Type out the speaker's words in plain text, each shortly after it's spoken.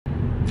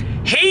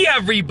Hey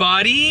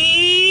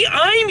everybody,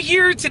 I'm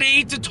here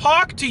today to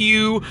talk to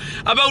you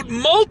about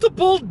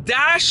multiple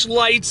dash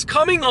lights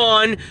coming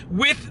on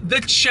with the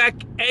check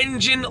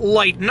engine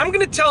light. And I'm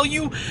going to tell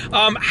you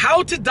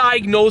how to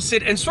diagnose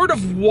it and sort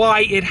of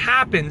why it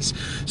happens.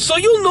 So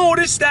you'll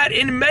notice that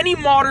in many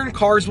modern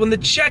cars, when the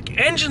check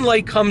engine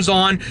light comes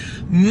on,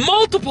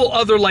 multiple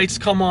other lights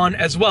come on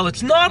as well.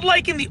 It's not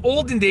like in the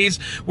olden days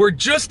where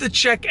just the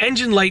check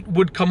engine light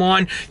would come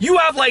on. You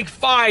have like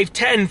 5,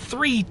 10,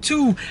 3,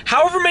 2,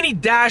 however many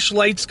dash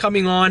lights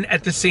coming on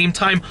at the same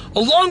time,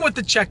 along with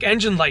the check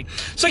engine light.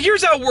 So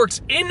here's how it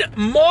works. In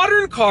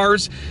modern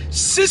cars,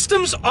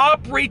 systems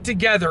operate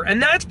together,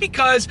 and that's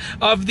because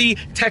of the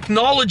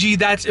technology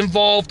that's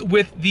involved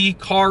with the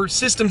car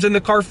systems and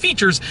the car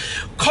features.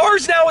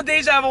 Cars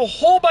nowadays have a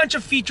whole bunch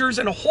of features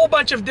and a whole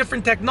bunch of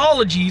different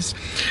technologies.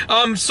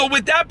 So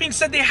with that being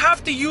said, they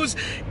have to use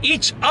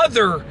each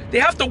other. They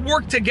have to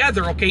work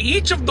together, okay?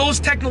 Each of those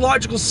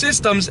technological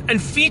systems and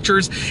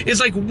features is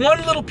like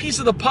one little piece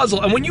of the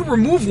puzzle. And when you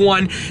remove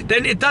one,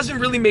 then it doesn't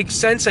really make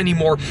sense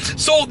anymore.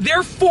 So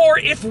therefore,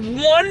 if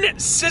one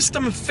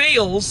system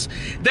fails,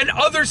 then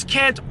others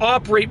can't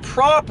operate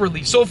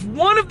properly. So if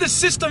one of the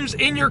systems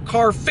in your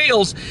car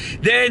fails,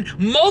 then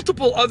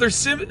multiple other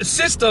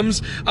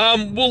systems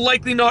will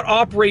likely not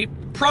operate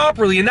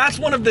properly, and that's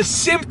one of the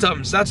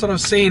symptoms. That's what I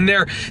was saying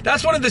there.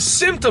 That's one of the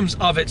symptoms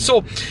of it.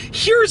 So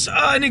here's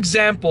an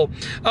example.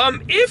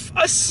 If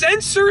a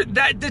sensor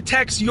that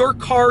detects your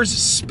car's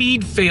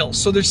speed fails,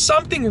 so there's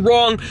something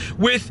wrong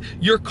with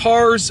your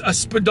car's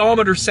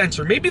speedometer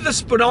sensor. Maybe the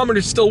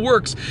speedometer still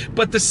works,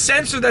 but the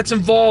sensor that's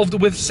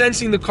involved with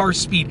sensing the car's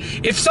speed,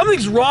 if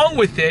something's wrong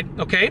with it,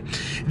 okay,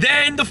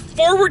 then the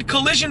forward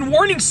collision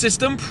warning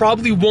system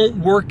probably won't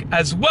work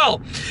as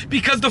well,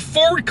 because the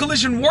forward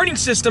collision warning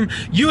system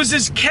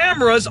uses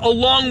cameras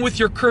along with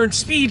your current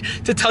speed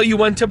to tell you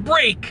when to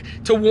brake,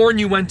 to warn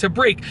you when to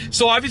brake.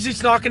 So obviously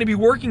it's not going to be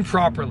working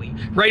properly,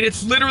 right?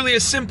 It's literally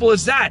as simple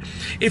as that.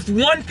 If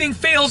one thing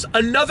fails,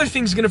 another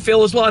thing's going to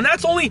fail as well. And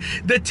that's only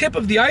the tip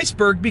of the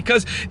iceberg,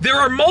 because there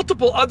are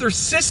multiple other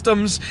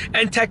systems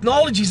and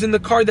technologies in the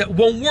car that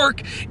won't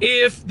work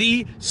if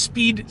the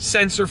speed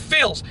sensor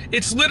fails.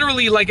 It's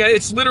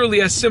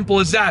literally as simple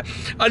as that.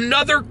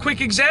 Another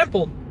quick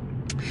example.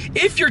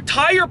 If your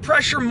tire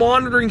pressure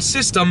monitoring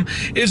system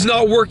is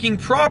not working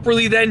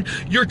properly, then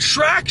your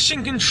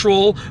traction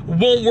control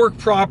won't work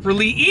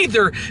properly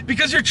either,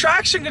 because your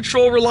traction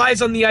control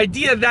relies on the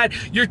idea that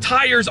your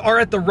tires are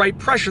at the right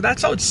pressure.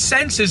 That's how it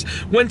senses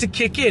when to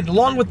kick in,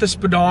 along with the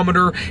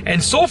speedometer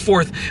and so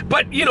forth.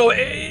 But, you know,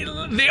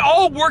 they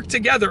all work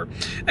together.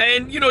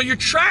 And, you know, your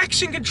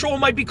traction control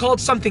might be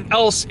called something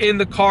else in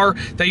the car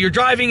that you're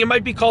driving. It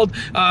might be called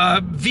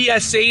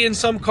VSA in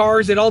some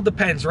cars. It all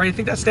depends, right? I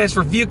think that stands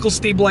for Vehicle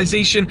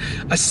Stabilization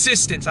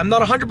Assistance. I'm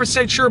not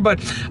 100% sure, but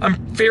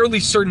I'm fairly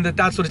certain that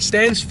that's what it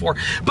stands for.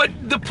 But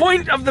the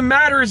point of the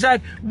matter is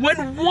that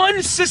when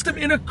one system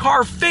in a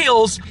car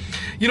fails,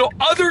 you know,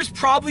 others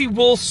probably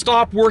will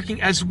stop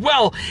working as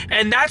well.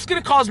 And that's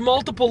going to cause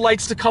multiple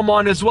lights to come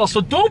on as well.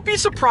 So don't be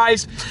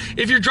surprised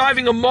if you're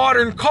driving a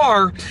modern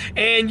car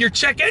and your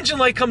check engine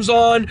light comes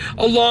on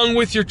along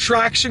with your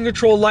traction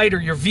control light or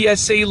your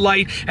VSA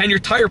light and your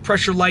tire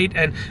pressure light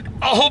and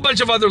a whole bunch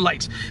of other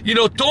lights. You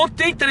know, don't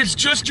think that it's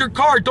just your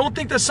car. Don't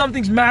think that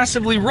something's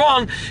massively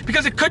wrong,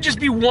 because it could just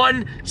be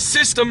one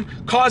system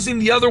causing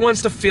the other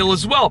ones to fail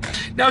as well.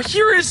 Now,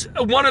 here is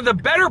one of the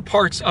better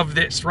parts of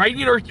this, right?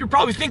 You know, you're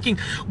probably thinking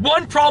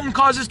one problem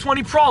causes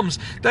 20 problems.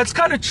 That's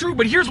kind of true,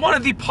 but here's one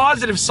of the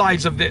positive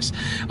sides of this.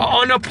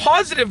 On a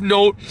positive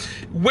note,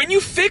 when you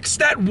fix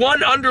that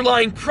one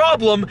underlying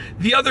problem,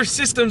 the other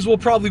systems will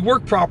probably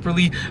work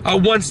properly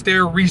once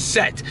they're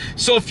reset.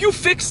 So if you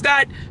fix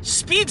that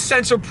speed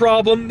sensor problem,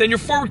 then your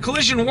forward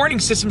collision warning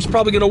system is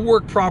probably going to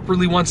work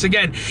properly once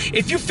again.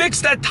 If you fix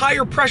that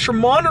tire pressure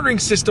monitoring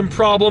system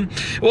problem,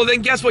 well,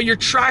 then guess what? Your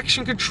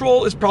traction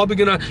control is probably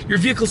going to, your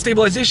vehicle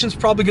stabilization is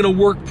probably going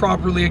to work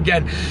properly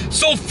again.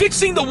 So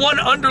fixing the one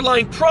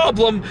underlying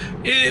problem,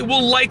 it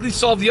will likely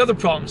solve the other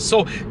problems.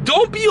 So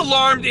don't be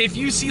alarmed if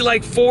you see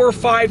like 4 or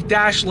 5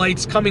 dash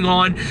lights coming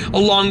on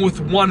along with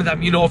one of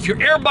them. You know, if your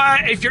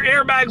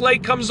airbag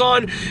light comes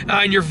on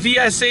and your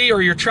VSA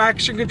or your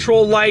traction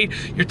control light,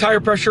 your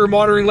tire pressure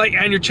monitoring light,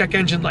 and your check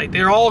engine light,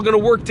 they're all going to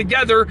work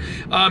together.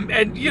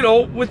 And you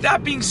know, with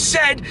that being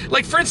said,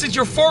 like for instance,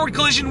 your forward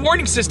collision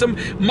warning system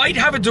might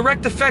have a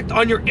direct effect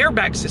on your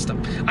airbag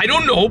system. I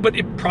don't know, but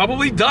it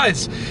probably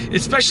does,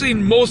 especially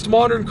in most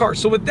modern cars.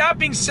 So with that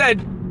being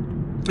said,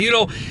 you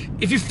know,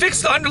 if you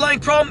fix the underlying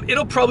problem,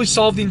 it'll probably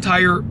solve the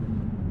entire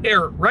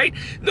error, right?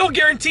 No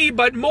guarantee,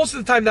 but most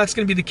of the time that's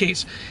going to be the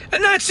case.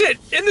 And that's it.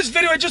 In this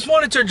video, I just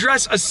wanted to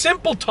address a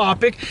simple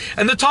topic,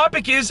 and the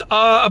topic is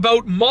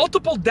about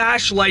multiple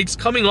dash lights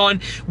coming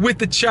on with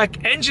the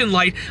check engine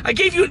light. I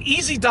gave you an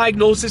easy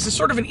diagnosis and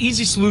sort of an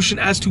easy solution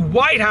as to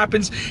why it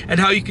happens and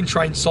how you can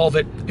try and solve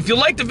it. If you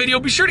liked the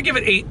video, be sure to give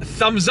it a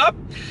thumbs up.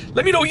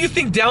 Let me know what you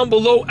think down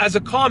below as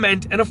a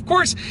comment, and of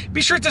course, be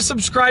sure to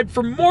subscribe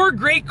for more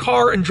great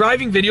car and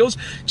driving videos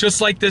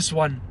just like this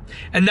one.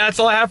 And that's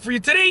all I have for you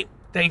today.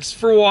 Thanks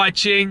for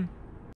watching.